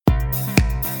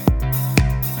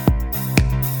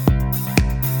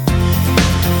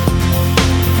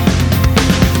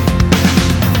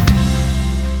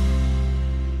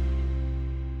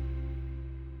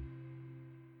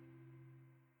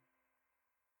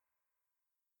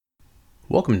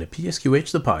Welcome to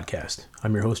PSQH, the podcast.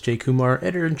 I'm your host, Jay Kumar,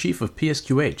 Editor-in-Chief of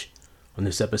PSQH. On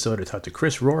this episode, I talked to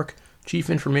Chris Rourke, Chief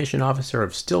Information Officer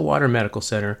of Stillwater Medical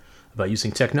Center, about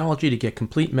using technology to get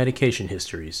complete medication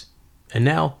histories. And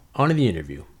now, on to the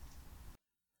interview.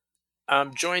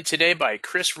 I'm joined today by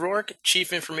Chris Rourke,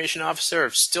 Chief Information Officer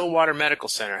of Stillwater Medical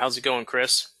Center. How's it going,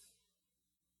 Chris?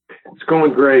 It's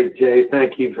going great, Jay.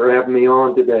 Thank you for having me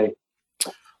on today.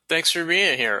 Thanks for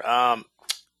being here.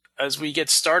 As we get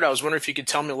started, I was wondering if you could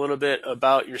tell me a little bit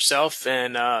about yourself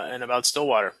and about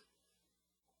Stillwater.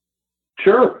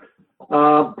 Sure.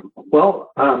 I'm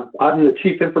the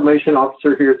Chief Information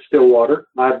Officer here at Stillwater.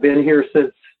 I've been here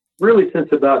since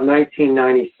about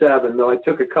 1997, though I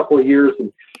took a couple of years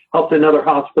and helped another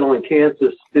hospital in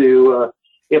Kansas to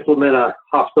implement a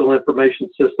hospital information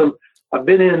system. I've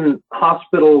been in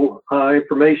hospital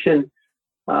information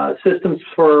systems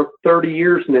for 30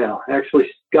 years now. Actually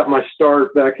got my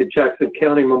start back at Jackson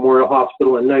County Memorial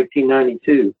Hospital in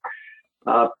 1992.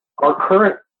 Our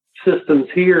current systems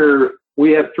here,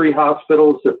 we have three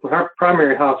hospitals. The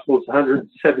primary hospital is a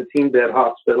 117-bed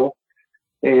hospital,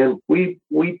 and we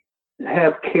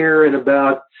have care in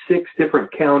about 6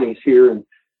 different counties here in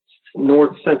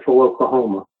north central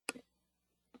Oklahoma.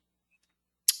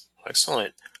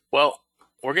 Excellent. Well,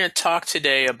 we're going to talk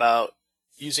today about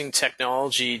using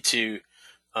technology to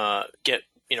get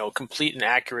complete and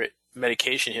accurate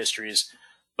medication histories.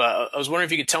 But I was wondering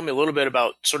if you could tell me a little bit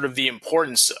about sort of the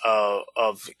importance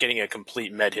of getting a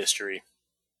complete med history.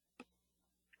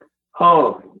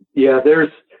 Oh, yeah. There's,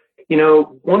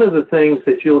 one of the things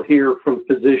that you'll hear from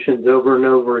physicians over and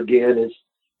over again is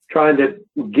trying to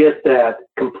get that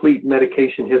complete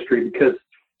medication history because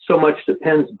so much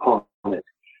depends upon it.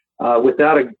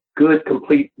 Without a good,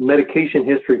 complete medication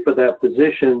history for that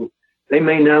physician, they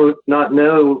may not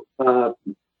know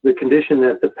the condition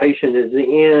that the patient is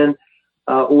in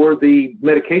or the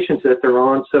medications that they're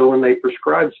on. So when they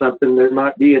prescribe something, there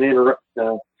might be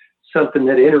something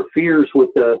that interferes with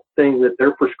the thing that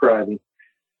they're prescribing.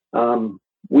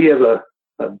 We have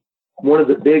one of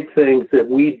the big things that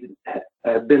we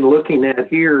have been looking at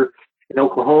here in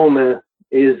Oklahoma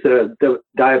is the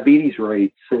diabetes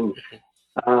rates and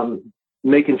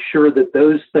making sure that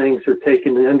those things are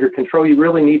taken under control. You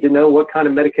really need to know what kind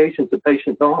of medications the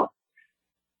patient's on.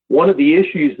 One of the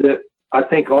issues that I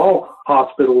think all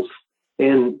hospitals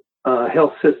and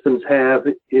health systems have,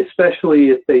 especially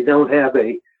if they don't have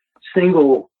a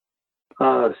single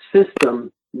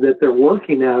system that they're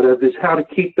working out of, is how to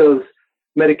keep those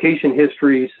medication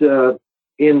histories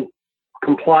in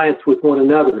compliance with one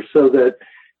another so that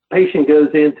patient goes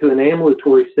into an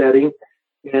ambulatory setting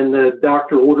and the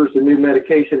doctor orders a new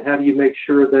medication. How do you make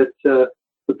sure that the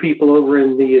people over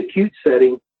in the acute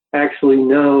setting actually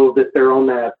know that they're on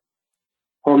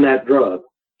that drug?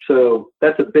 So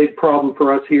that's a big problem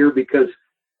for us here because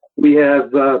we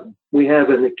have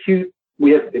acute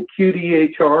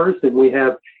EHRs and we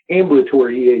have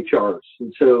ambulatory EHRs,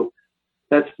 and so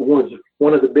that's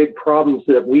one of the big problems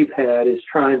that we've had is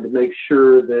trying to make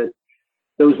sure that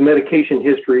those medication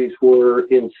histories were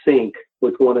in sync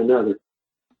with one another.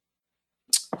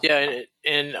 Yeah,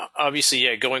 and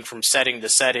obviously, going from setting to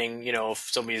setting, if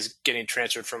somebody's getting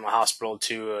transferred from a hospital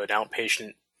to an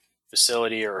outpatient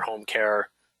facility or home care,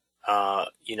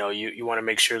 you want to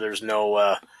make sure there's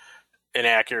no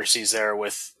inaccuracies there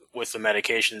with the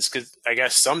medications. Because I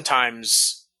guess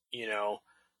sometimes,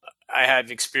 I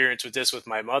have experience with this with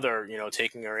my mother,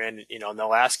 taking her in, and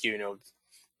they'll ask you,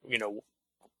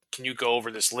 can you go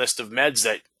over this list of meds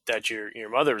that your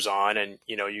mother's on? And,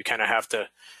 you kind of have to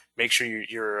make sure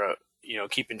you're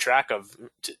keeping track of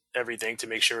everything to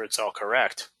make sure it's all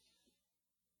correct.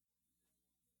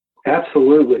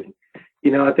 Absolutely.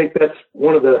 I think that's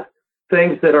one of the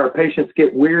things that our patients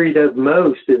get wearied of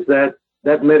most is that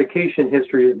medication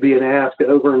history is being asked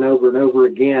over and over and over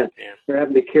again. Yeah. They're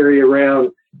having to carry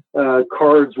around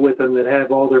cards with them that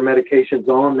have all their medications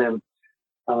on them.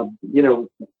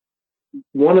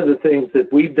 One of the things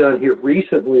that we've done here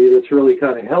recently that's really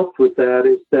kind of helped with that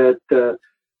is that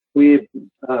we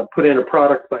put in a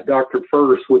product by Dr.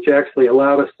 First, which actually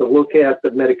allowed us to look at the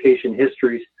medication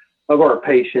histories of our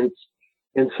patients.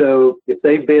 And so if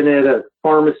they've been at a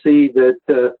pharmacy that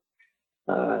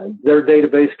their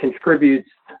database contributes,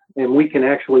 and we can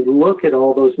actually look at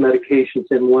all those medications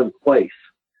in one place.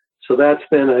 So that's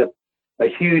been a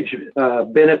huge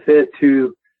benefit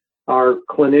to our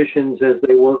clinicians as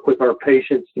they work with our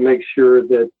patients to make sure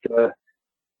that,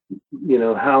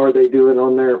 how are they doing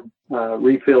on their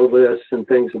refill lists and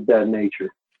things of that nature.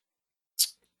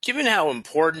 Given how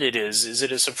important it is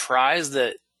it a surprise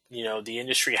that, the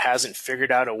industry hasn't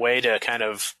figured out a way to kind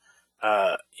of,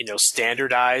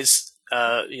 standardize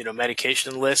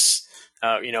medication lists,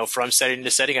 from setting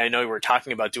to setting. I know we're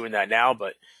talking about doing that now,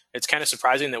 but it's kind of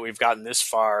surprising that we've gotten this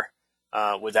far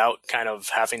without kind of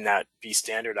having that be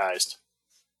standardized.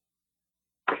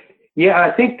 Yeah,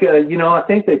 I think, I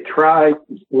think they tried,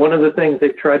 one of the things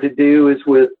they've tried to do is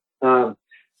with the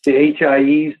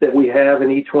HIEs that we have in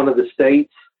each one of the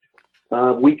states,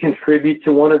 we contribute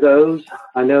to one of those.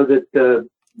 I know that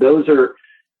those are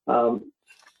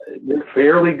they're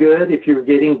fairly good if you're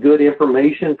getting good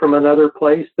information from another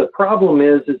place. The problem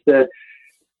is that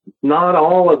not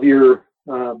all of your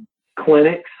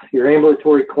clinics, your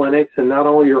ambulatory clinics, and not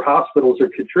all your hospitals are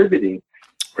contributing.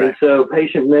 Right. And so a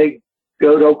patient may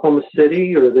go to Oklahoma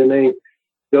City, or they may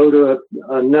go to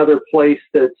another place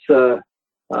that's in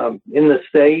the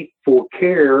state for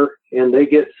care, and they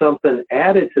get something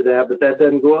added to that, but that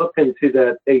doesn't go up into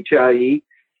that HIE.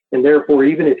 And therefore,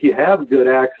 even if you have good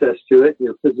access to it,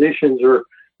 your physicians are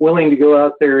willing to go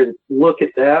out there and look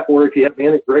at that, or if you have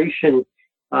integration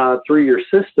through your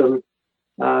system,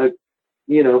 if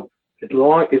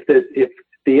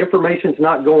the information's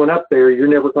not going up there, you're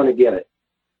never going to get it.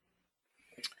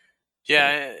 Yeah,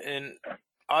 and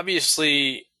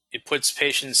obviously it puts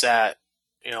patients at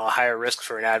a higher risk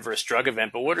for an adverse drug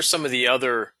event. But what are some of the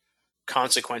other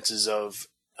consequences of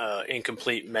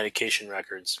incomplete medication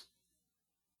records?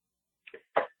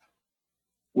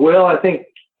 Well, I think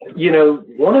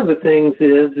one of the things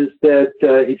is that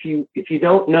if you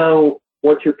don't know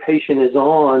what your patient is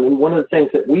on, and one of the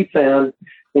things that we found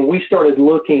when we started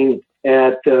looking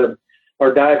at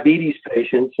our diabetes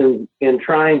patients and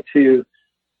trying to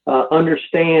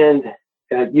understand,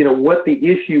 what the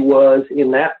issue was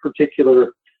in that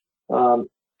particular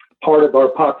part of our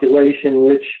population,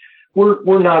 which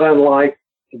we're not unlike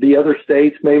the other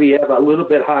states, maybe have a little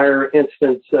bit higher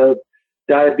instance of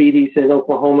diabetes in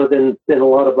Oklahoma than a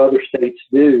lot of other states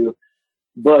do.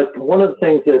 But one of the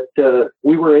things that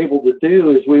we were able to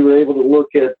do is we were able to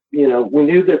look at, we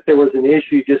knew that there was an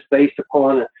issue just based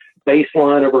upon a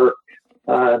baseline of our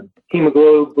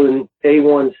hemoglobin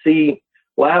A1C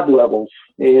lab levels.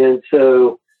 And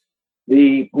so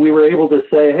we were able to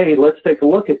say, hey, let's take a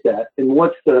look at that. And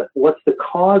what's the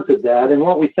cause of that? And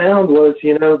what we found was,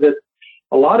 that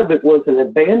a lot of it was an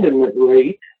abandonment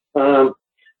rate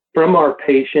from our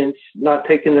patients not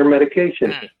taking their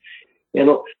medications. And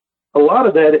a lot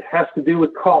of that has to do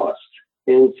with cost.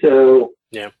 And so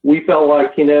we felt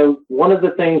like, one of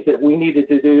the things that we needed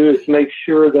to do is make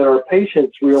sure that our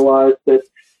patients realize that,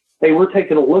 hey, we're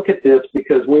taking a look at this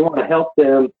because we want to help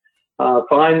them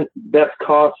find best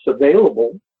costs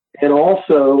available, and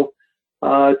also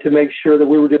to make sure that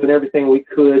we were doing everything we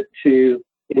could to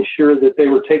ensure that they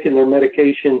were taking their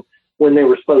medication when they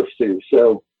were supposed to.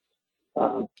 So,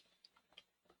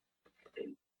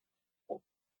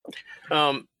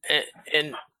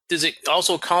 and is it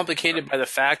also complicated by the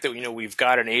fact that we've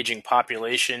got an aging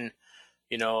population,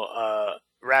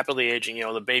 rapidly aging?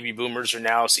 The baby boomers are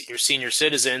now your senior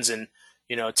citizens, and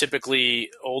typically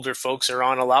older folks are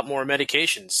on a lot more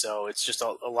medications, so it's just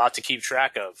a lot to keep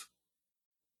track of.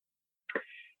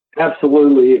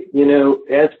 Absolutely.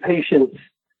 As patients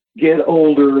get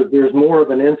older, there's more of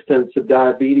an instance of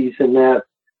diabetes in that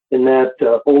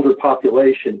older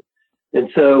population. And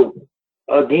so,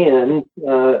 again,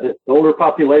 older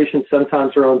populations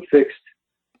sometimes are on fixed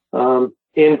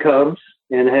incomes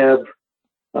and have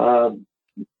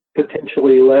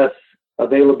potentially less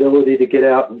availability to get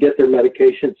out and get their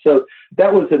medication. So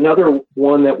that was another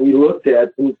one that we looked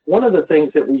at. And one of the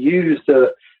things that we used,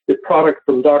 the product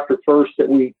from Dr. First that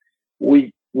we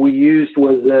used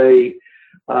was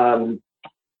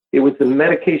it was the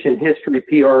medication history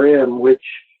PRM, which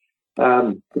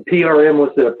the PRM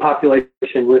was the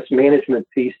population risk management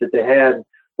piece that they had.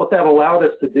 What that allowed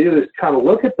us to do is kind of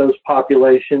look at those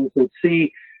populations and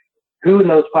see who in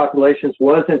those populations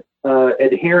wasn't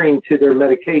adhering to their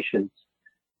medications.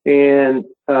 And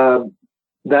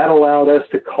that allowed us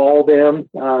to call them.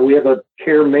 We have a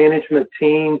care management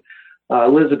team.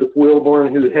 Elizabeth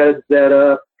Wilborn, who heads that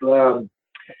up,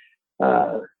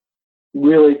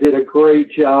 really did a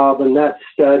great job in that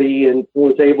study and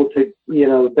was able to,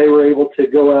 they were able to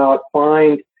go out,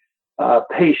 find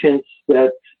patients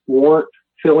that weren't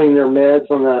filling their meds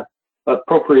on an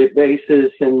appropriate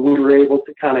basis, and we were able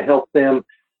to kind of help them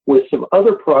with some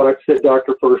other products that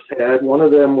Dr. First had. One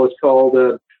of them was called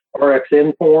RX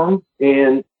Inform,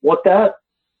 and what that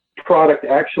product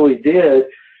actually did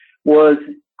was,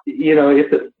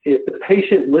 if the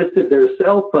patient listed their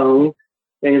cell phone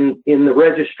and in the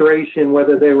registration,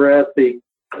 whether they were at the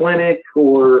clinic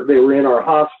or they were in our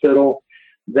hospital,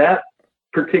 that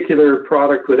particular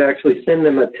product would actually send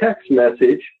them a text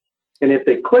message And if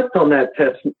they clicked on that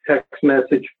text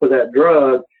message for that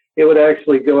drug, it would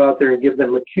actually go out there and give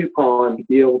them a coupon to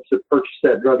be able to purchase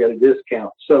that drug at a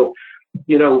discount. So,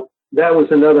 you know, that was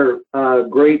another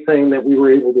great thing that we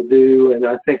were able to do, and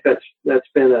I think that's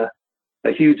been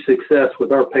a huge success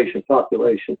with our patient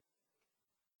population.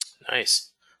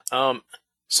 Nice.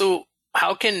 So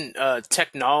how can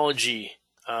technology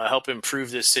help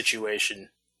improve this situation?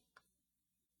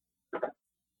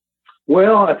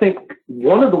 Well, I think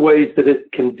one of the ways that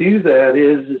it can do that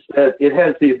is that it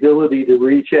has the ability to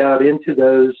reach out into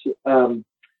those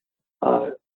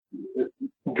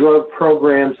drug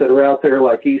programs that are out there,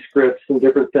 like eScripts and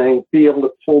different things, be able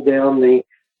to pull down the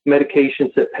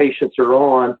medications that patients are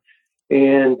on,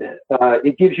 and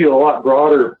it gives you a lot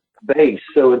broader base.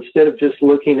 So instead of just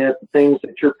looking at the things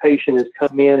that your patient has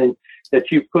come in and that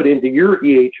you put into your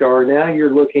EHR, now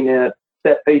you're looking at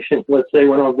that patient, let's say,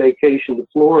 went on vacation to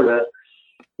Florida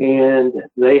and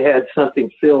they had something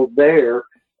filled there,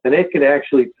 and it could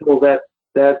actually fill that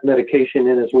medication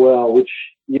in as well, which,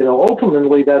 you know,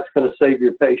 ultimately that's going to save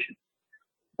your patient.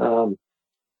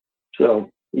 So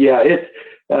yeah,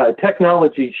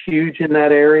 technology is huge in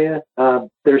that area.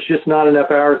 There's just not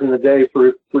enough hours in the day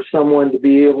for someone to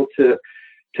be able to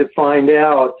find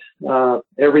out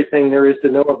everything there is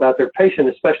to know about their patient,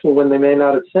 especially when they may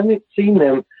not have seen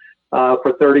them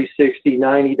for 30, 60,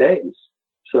 90 days.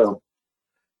 So,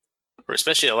 or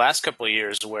especially the last couple of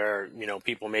years where, you know,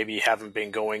 people maybe haven't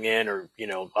been going in, or, you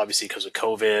know, obviously because of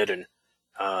COVID, and,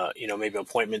 you know, maybe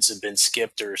appointments have been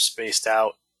skipped or spaced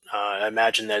out. I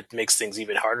imagine that makes things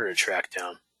even harder to track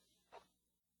down.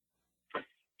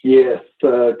 Yes,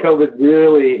 COVID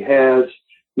really has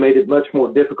made it much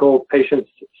more difficult. Patients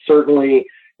certainly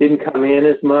didn't come in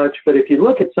as much, but if you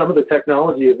look at some of the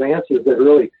technology advances that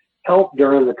really helped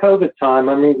during the COVID time,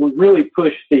 I mean, we really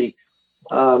pushed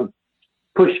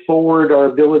forward our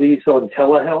abilities on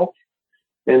telehealth.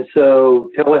 And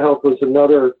so telehealth was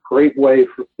another great way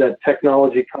that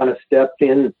technology kind of stepped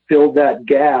in, filled that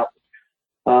gap,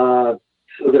 so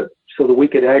that we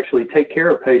could actually take care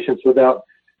of patients without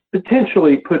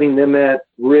potentially putting them at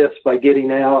risk by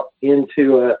getting out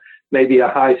into maybe a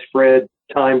high spread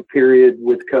time period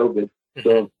with COVID.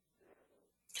 Mm-hmm.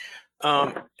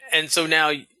 So, and so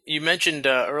now you mentioned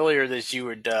earlier that you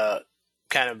had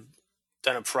kind of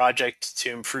done a project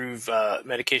to improve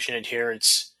medication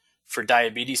adherence for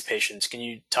diabetes patients. Can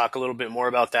you talk a little bit more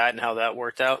about that and how that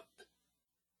worked out?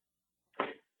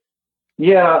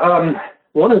 Yeah,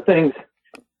 one of the things,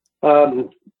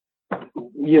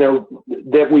 you know,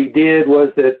 that we did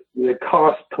was that we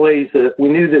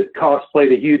knew that cost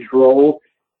played a huge role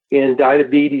in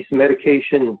diabetes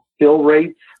medication fill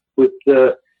rates, with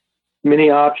the many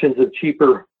options of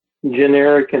cheaper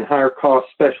generic and higher cost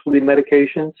specialty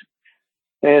medications.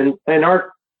 And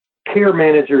our care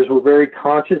managers were very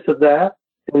conscious of that.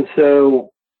 And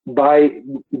so by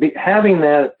having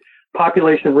that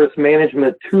population risk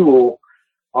management tool,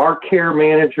 our care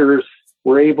managers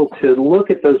were able to look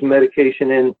at those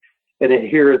medication and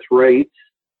adherence rates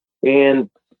and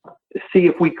see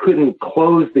if we couldn't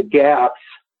close the gaps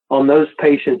on those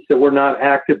patients that were not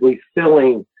actively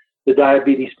filling the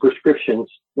diabetes prescriptions,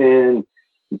 and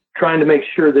trying to make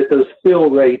sure that those fill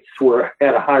rates were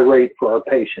at a high rate for our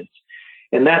patients.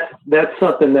 And that's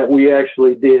something that we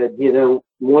actually did. You know,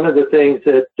 one of the things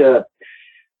that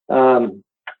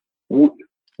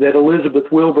that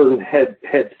Elizabeth Wilburn had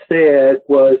said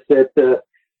was that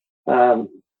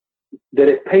that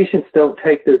if patients don't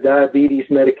take their diabetes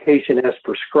medication as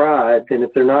prescribed, and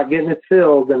if they're not getting it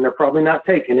filled, then they're probably not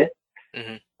taking it.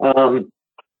 Mm-hmm.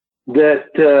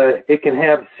 That it can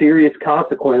have serious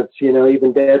consequence, you know,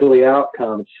 even deadly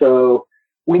outcomes. So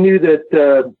we knew that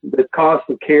the cost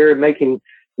of care and making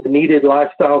the needed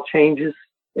lifestyle changes,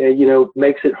 you know,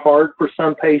 makes it hard for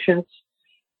some patients.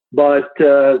 But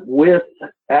with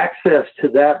access to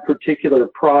that particular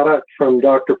product from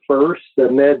Dr. First, the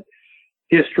Med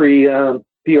History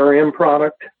PRM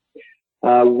product,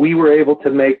 we were able to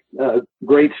make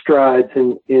great strides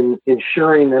in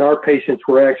ensuring that our patients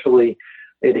were actually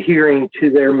adhering to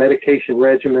their medication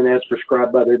regimen as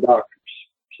prescribed by their doctors.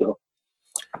 So,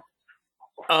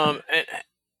 and,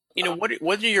 you know,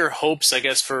 what are your hopes, I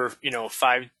guess, for, you know,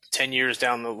 5-10 years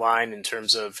down the line in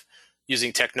terms of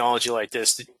using technology like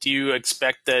this? Do you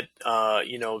expect that,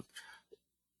 you know,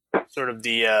 sort of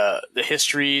the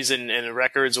histories and the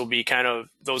records will be kind of,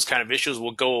 those kind of issues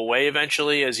will go away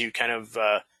eventually as you kind of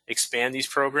expand these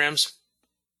programs?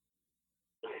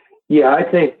 Yeah, I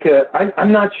think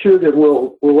I'm not sure that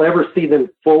we'll ever see them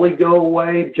fully go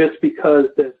away, just because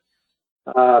that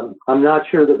I'm not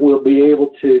sure that we'll be able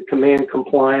to command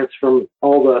compliance from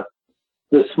all the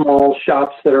the small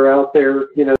shops that are out there,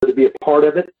 to be a part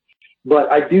of it.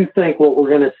 But I do think what we're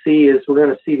going to see is we're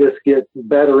going to see this get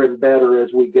better and better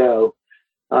as we go.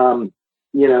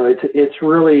 It's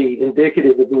really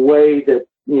indicative of the way that,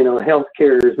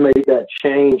 healthcare has made that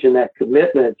change and that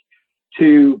commitment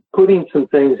to putting some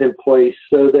things in place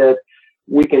so that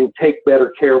we can take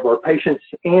better care of our patients,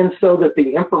 and so that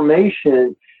the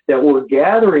information that we're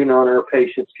gathering on our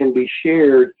patients can be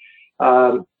shared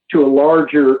to a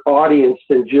larger audience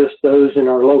than just those in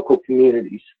our local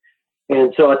communities.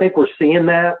 And so I think we're seeing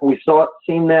that.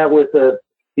 Seen that with the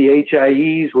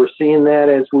HIEs. We're seeing that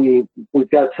as we've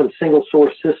got some single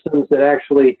source systems that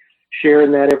actually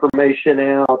sharing that information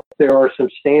out. There are some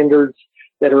standards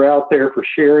that are out there for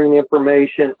sharing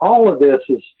information. All of this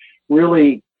is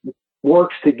really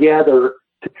works together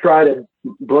to try to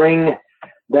bring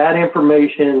that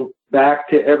information back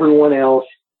to everyone else,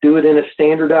 do it in a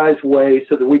standardized way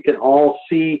so that we can all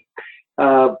see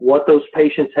what those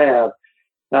patients have.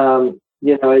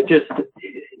 It just,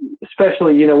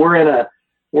 especially, we're in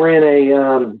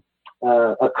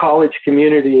a college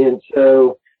community, and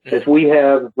so as we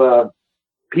have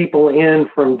people in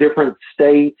from different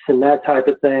states and that type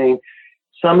of thing,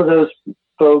 some of those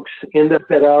folks end up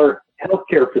at our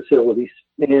healthcare facilities,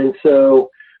 and so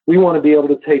we want to be able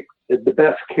to take the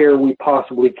best care we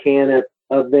possibly can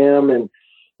of them. And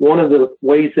one of the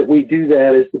ways that we do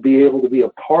that is to be able to be a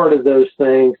part of those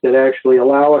things that actually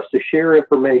allow us to share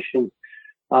information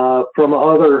from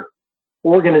other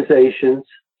organizations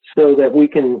so that we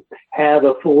can have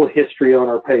a full history on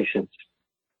our patients.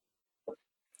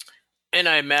 And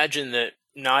I imagine that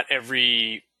not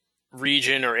every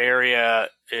region or area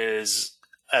is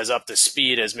as up to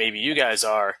speed as maybe you guys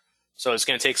are. So it's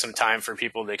going to take some time for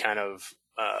people to kind of,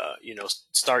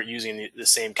 start using the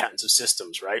same kinds of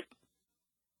systems, right?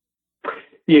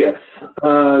 Yes.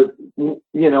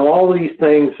 All these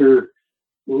things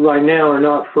right now are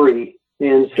not free.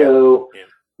 And so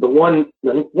the one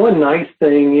nice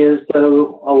thing is,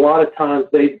 though, a lot of times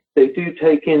they do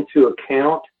take into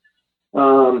account,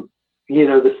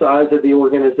 the size of the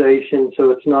organization.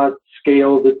 So it's not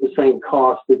scaled at the same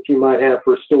cost that you might have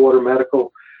for Stillwater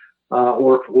Medical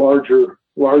or larger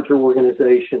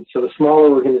organizations. So a smaller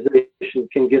organization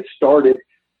can get started.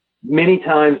 Many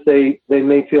times they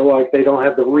may feel like they don't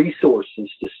have the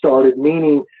resources to start it,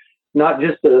 meaning not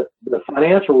just the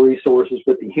financial resources,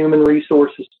 but the human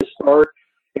resources to start.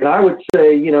 And I would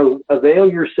say,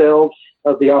 avail yourselves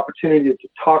of the opportunity to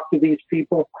talk to these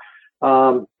people,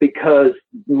 because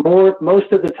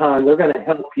most of the time they're going to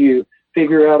help you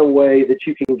figure out a way that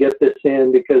you can get this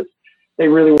in, because they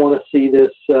really want to see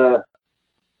this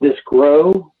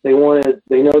grow. They know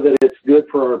that it's good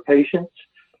for our patients.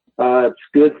 It's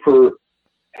good for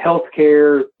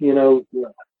healthcare,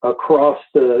 across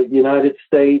the United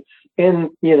States. And,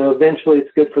 eventually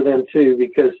it's good for them too,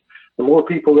 because the more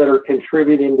people that are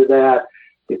contributing to that,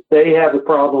 if they have a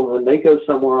problem when they go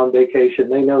somewhere on vacation,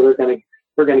 they know they're going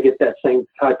to get that same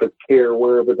type of care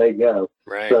wherever they go.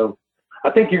 Right. So I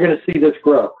think you're going to see this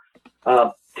grow.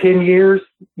 10 years,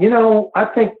 I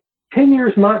think 10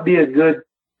 years might be a good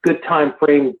time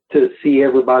frame to see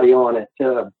everybody on it.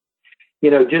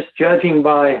 Just judging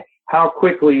by how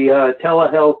quickly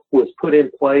telehealth was put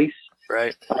in place.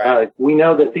 Right. We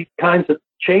know that these kinds of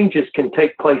changes can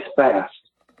take place fast.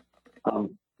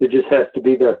 There just has to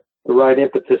be the right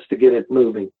impetus to get it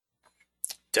moving.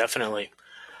 Definitely.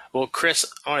 Well, Chris,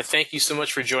 I want to thank you so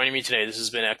much for joining me today. This has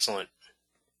been excellent.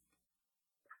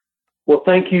 Well,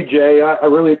 thank you, Jay. I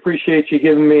really appreciate you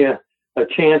giving me a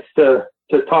chance to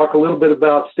talk a little bit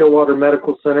about Stillwater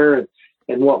Medical Center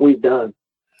and what we've done.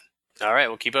 All right.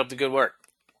 Well, keep up the good work.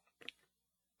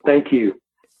 Thank you.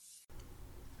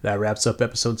 That wraps up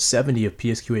episode 70 of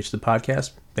PSQH the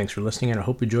podcast. Thanks for listening, and I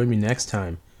hope you join me next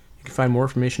time. You can find more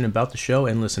information about the show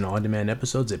and listen to on-demand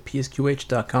episodes at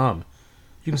psqh.com.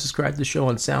 You can subscribe to the show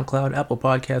on SoundCloud, Apple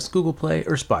Podcasts, Google Play,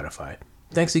 or Spotify.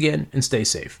 Thanks again, and stay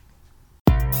safe.